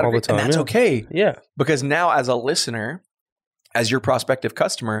agree all the time. And that's okay. Yeah. Because now as a listener, as your prospective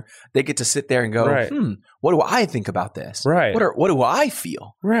customer, they get to sit there and go, what do I think about this? Right. What do I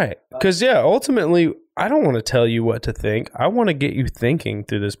feel? Right. Because, ultimately, I don't want to tell you what to think. I want to get you thinking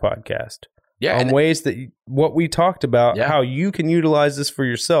through this podcast. Yeah. On ways that what we talked about, how you can utilize this for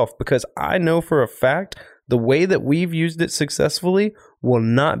yourself. Because I know for a fact the way that we've used it successfully will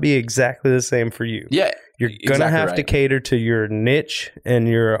not be exactly the same for you. Yeah. You're going to have to cater to your niche and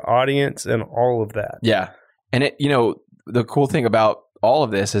your audience and all of that. Yeah. And the cool thing about all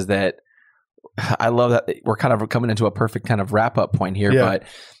of this is that I love that we're kind of coming into a perfect kind of wrap up point here, but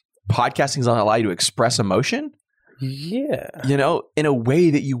podcasting is going to allow you to express emotion. Yeah. In a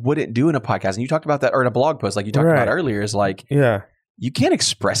way that you wouldn't do in a podcast. And you talked about that, or in a blog post, like you talked about earlier, is like, you can't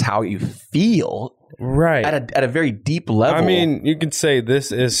express how you feel at a very deep level. I mean, you could say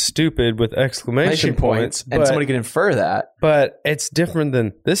this is stupid with exclamation points, and somebody can infer that. But it's different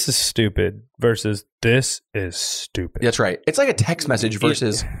than this is stupid versus this is stupid. That's right. It's like a text message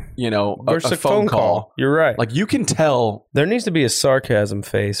versus, versus a phone call. You're right. Like you can tell. There needs to be a sarcasm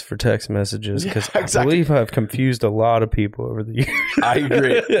face for text messages because I believe I've confused a lot of people over the years. I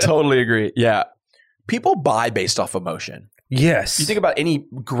agree. Totally agree. Yeah. People buy based off emotion. Yes. You think about any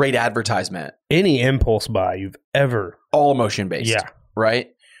great advertisement. Any impulse buy you've ever. All emotion based. Yeah.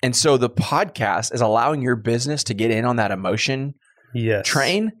 Right? And so the podcast is allowing your business to get in on that emotion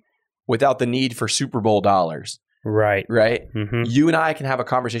train without the need for Super Bowl dollars. Right. Right? Mm-hmm. You and I can have a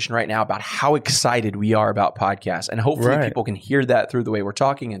conversation right now about how excited we are about podcasts. And hopefully people can hear that through the way we're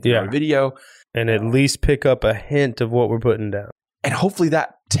talking and through our video. And at least pick up a hint of what we're putting down. And hopefully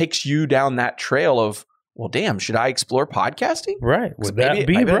that takes you down that trail of, well, damn, should I explore podcasting? Right. Would that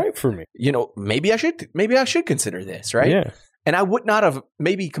be right for me? Maybe I should consider this, right? Yeah. And I would not have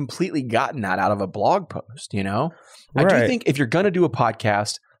maybe completely gotten that out of a blog post, I do think if you're going to do a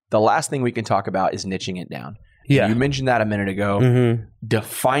podcast, the last thing we can talk about is niching it down. Yeah. You mentioned that a minute ago. Mm-hmm.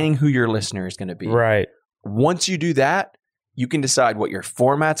 Defining who your listener is going to be. Right. Once you do that, you can decide what your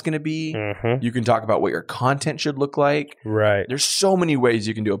format's going to be. Mm-hmm. You can talk about what your content should look like. Right. There's so many ways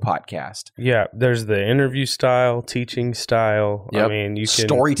you can do a podcast. Yeah. There's the interview style, teaching style. Yep. I mean, you can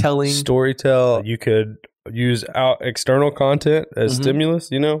storytell. You could use external content as stimulus,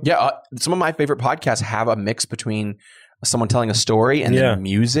 Yeah. Some of my favorite podcasts have a mix between someone telling a story and then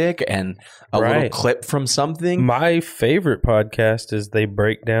music and a little clip from something. My favorite podcast is they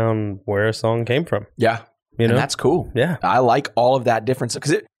break down where a song came from. Yeah. And that's cool. Yeah. I like all of that difference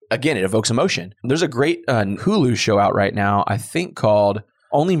because it evokes emotion. There's a great Hulu show out right now, I think called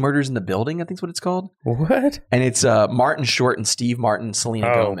Only Murders in the Building. I think is what it's called. What? And it's Martin Short and Steve Martin,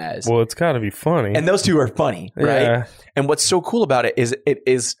 Selena Gomez. Well, it's got to be funny. And those two are funny, right? Yeah. And what's so cool about it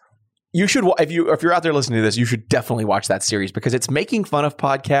is you should, if you're out there listening to this, you should definitely watch that series because it's making fun of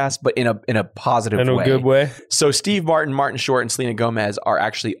podcasts, but in a positive way. In a good way. So Steve Martin, Martin Short, and Selena Gomez are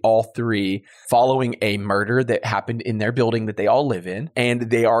actually all three following a murder that happened in their building that they all live in, and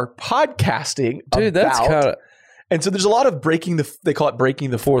they are podcasting. Dude, that's kind of. And so there's a lot of they call it breaking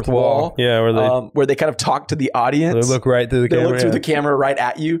the fourth wall. Yeah, where they kind of talk to the audience. They look right through the camera. They look through the camera right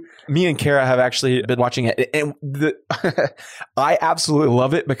at you. Me and Kara have actually been watching it. And I absolutely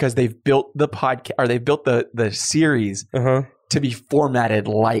love it because they've built the podcast, or they've built the series to be formatted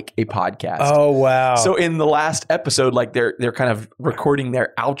like a podcast. Oh, wow. So in the last episode, like they're kind of recording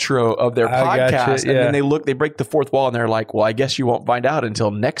their outro of their podcast. And then they break the fourth wall and they're like, well, I guess you won't find out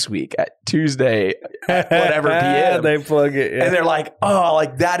until next week at Tuesday at whatever PM. They plug it. Yeah. And they're like, oh,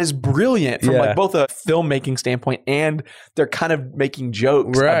 like that is brilliant from like both a filmmaking standpoint, and they're kind of making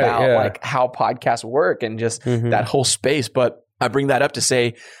jokes about like how podcasts work and just that whole space. But I bring that up to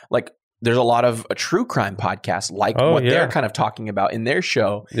say, like, there's a lot of true crime podcasts like what they're kind of talking about in their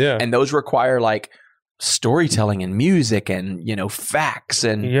show. Yeah. And those require like storytelling and music and, facts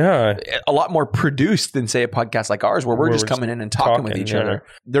and a lot more produced than say a podcast like ours where we're just coming in and talking with each other.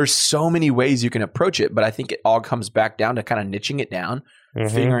 There's so many ways you can approach it, but I think it all comes back down to kind of niching it down,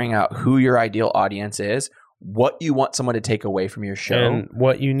 figuring out who your ideal audience is, what you want someone to take away from your show. And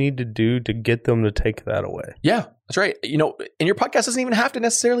what you need to do to get them to take that away. Yeah, that's right. And your podcast doesn't even have to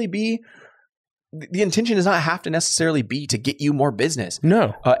necessarily be, the intention does not have to necessarily be to get you more business.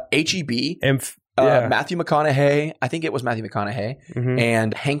 No. HEB and Matthew McConaughey, I think it was Matthew McConaughey,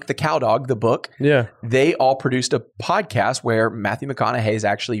 and Hank the Cowdog, the book. Yeah. They all produced a podcast where Matthew McConaughey is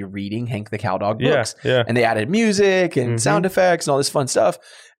actually reading Hank the Cowdog books. Yeah. And they added music and sound effects and all this fun stuff.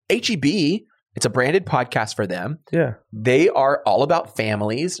 HEB, it's a branded podcast for them. Yeah. They are all about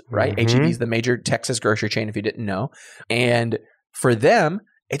families, right? HEB is the major Texas grocery chain, if you didn't know. And for them,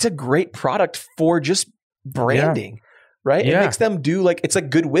 it's a great product for just branding. right? It makes them do like, it's like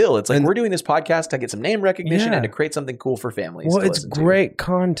goodwill. It's like, we're doing this podcast to get some name recognition and to create something cool for families. Well, it's great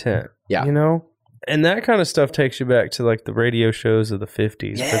content. Yeah. You know? And that kind of stuff takes you back to like the radio shows of the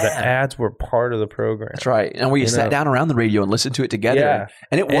 50s where the ads were part of the program. That's right. And where you sat down around the radio and listened to it together. Yeah.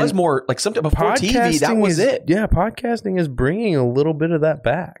 And it was more like something before TV, that was it. Yeah, podcasting is bringing a little bit of that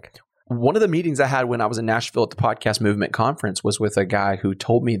back. One of the meetings I had when I was in Nashville at the Podcast Movement Conference was with a guy who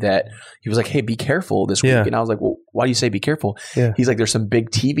told me that he was like, hey, be careful this week. And I was like, well, why do you say be careful? Yeah. He's like, there's some big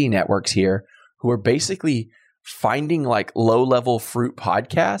TV networks here who are basically finding like low-level fruit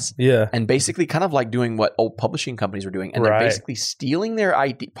podcasts and basically kind of like doing what old publishing companies were doing. And they're basically stealing their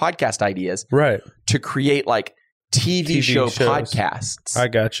podcast ideas to create like TV show podcasts. I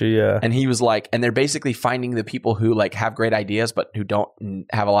got you, yeah. And he was like, and they're basically finding the people who like have great ideas but who don't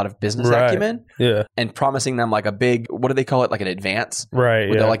have a lot of business acumen. Yeah. And promising them like a big, what do they call it? Like an advance. Right,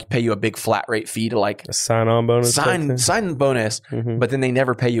 where they'll like pay you a big flat rate fee to like a sign-on bonus. Sign bonus. Mm-hmm. But then they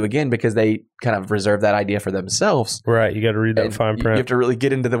never pay you again because they kind of reserve that idea for themselves. Right. You got to read that fine print. You have to really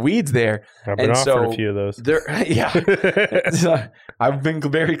get into the weeds there. I've been offered a few of those. Yeah. I've been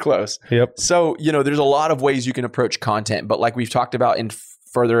very close. Yep. So, you know, there's a lot of ways you can approach content, but like we've talked about in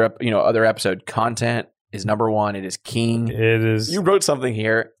further up, other episode, content is number one. It is king. It is. You wrote something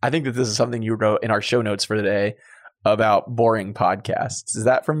here. I think that this is something you wrote in our show notes for today about boring podcasts. Is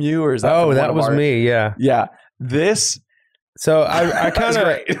that from you or is that from that was me? Yeah. Yeah. This. So I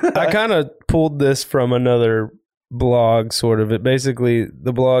kind of pulled this from another blog, sort of. It basically,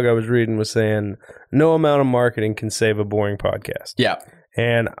 the blog I was reading was saying no amount of marketing can save a boring podcast. Yeah.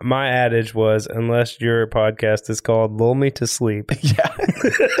 And my adage was, unless your podcast is called Lull Me to Sleep. Yeah.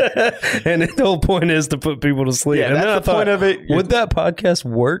 And the whole point is to put people to sleep. Yeah, and that's then I the thought, point of it. Would that podcast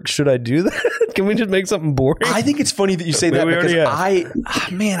work? Should I do that? Can we just make something boring? I think it's funny that you say that because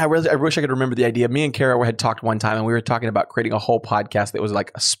I wish I could remember the idea. Me and Kara had talked one time and we were talking about creating a whole podcast that was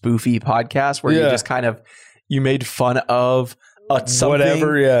like a spoofy podcast where you just kind of, you made fun of something,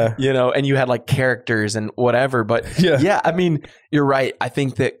 whatever, and you had like characters and whatever. But I mean, you're right. I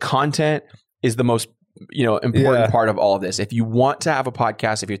think that content is the most, important part of all of this. If you want to have a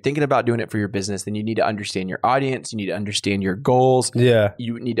podcast, if you're thinking about doing it for your business, then you need to understand your audience. You need to understand your goals. Yeah.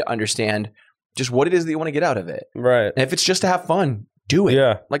 You need to understand just what it is that you want to get out of it. Right. And if it's just to have fun, do it.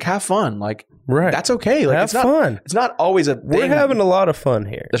 Yeah. Like have fun. Like, right. That's okay. Like, have fun. It's not always a thing. We're having a lot of fun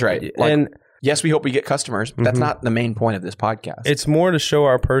here. That's right. Like, and yes, we hope we get customers, but that's not the main point of this podcast. It's more to show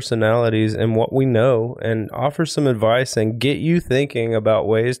our personalities and what we know and offer some advice and get you thinking about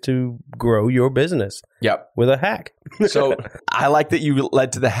ways to grow your business. Yep. With a hack. So I like that you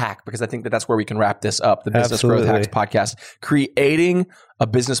led to the hack because I think that that's where we can wrap this up. The Business Growth Hacks podcast. Creating a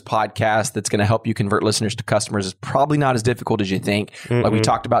business podcast that's going to help you convert listeners to customers is probably not as difficult as you think. Like we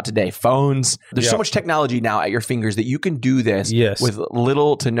talked about today, phones. There's so much technology now at your fingers that you can do this with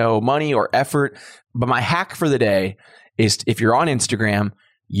little to no money or effort. But my hack for the day is if you're on Instagram,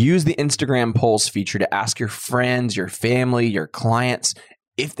 use the Instagram polls feature to ask your friends, your family, your clients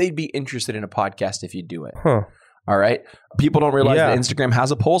if they'd be interested in a podcast if you do it. Huh. All right. People don't realize that Instagram has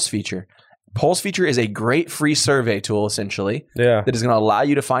a polls feature. Polls feature is a great free survey tool, essentially, that is going to allow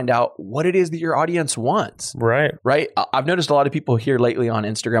you to find out what it is that your audience wants. Right. Right. I've noticed a lot of people here lately on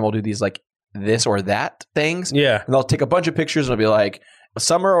Instagram will do these like this or that things. Yeah. And they'll take a bunch of pictures and it'll be like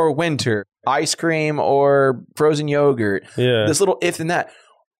summer or winter, ice cream or frozen yogurt. Yeah. This little if and that.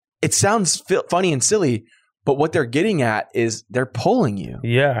 It sounds funny and silly, but what they're getting at is they're polling you.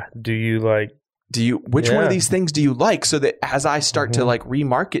 Yeah. Do you like... Which one of these things do you like? So that as I start to like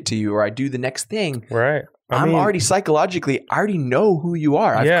remarket to you or I do the next thing, right? I already psychologically, I already know who you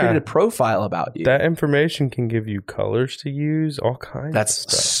are. I've created a profile about you. That information can give you colors to use, all kinds of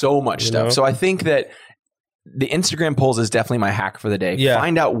stuff. That's so much stuff. So I think that the Instagram polls is definitely my hack for the day. Yeah.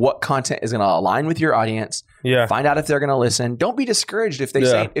 Find out what content is going to align with your audience. Yeah. Find out if they're going to listen. Don't be discouraged if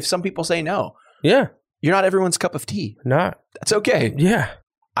they if some people say no. Yeah. You're not everyone's cup of tea. That's okay. Yeah.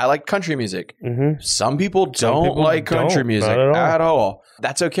 I like country music. Mm-hmm. Some people don't like country music at all.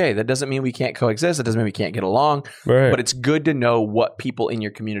 That's okay. That doesn't mean we can't coexist. That doesn't mean we can't get along. Right. But it's good to know what people in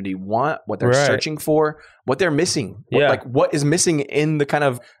your community want, what they're searching for, what they're missing. What is missing in the kind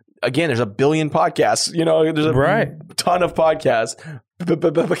of, again, there's a billion podcasts. There's a ton of podcasts.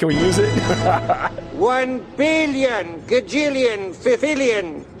 But can we use it? 1 billion, gajillion,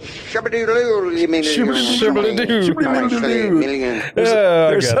 fifillion,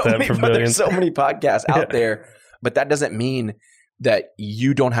 There's so many podcasts out there, but that doesn't mean that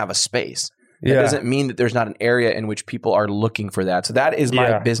you don't have a space. That doesn't mean that there's not an area in which people are looking for that. So that is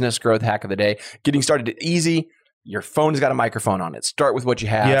my business growth hack of the day. Getting started easy. Your phone's got a microphone on it. Start with what you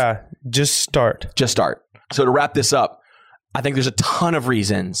have. Yeah, just start. So to wrap this up, I think there's a ton of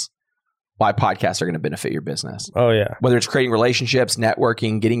reasons why podcasts are going to benefit your business. Oh, yeah. Whether it's creating relationships,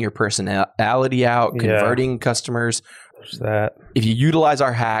 networking, getting your personality out, converting customers. There's that. If you utilize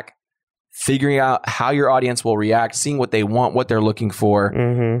our hack, figuring out how your audience will react, seeing what they want, what they're looking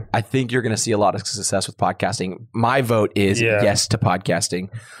for, I think you're going to see a lot of success with podcasting. My vote is yes to podcasting.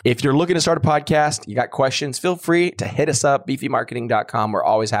 If you're looking to start a podcast, you got questions, feel free to hit us up, beefymarketing.com. We're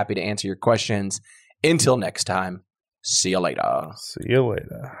always happy to answer your questions. Until next time, see you later. See you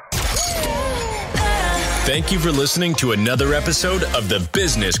later. Thank you for listening to another episode of the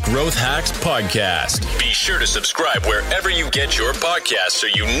Business Growth Hacks Podcast. Be sure to subscribe wherever you get your podcasts so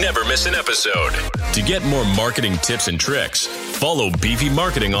you never miss an episode. To get more marketing tips and tricks, follow Beefy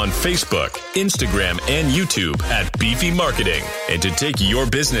Marketing on Facebook, Instagram, and YouTube at Beefy Marketing. And to take your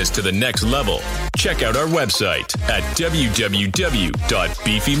business to the next level, check out our website at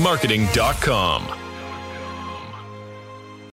www.beefymarketing.com.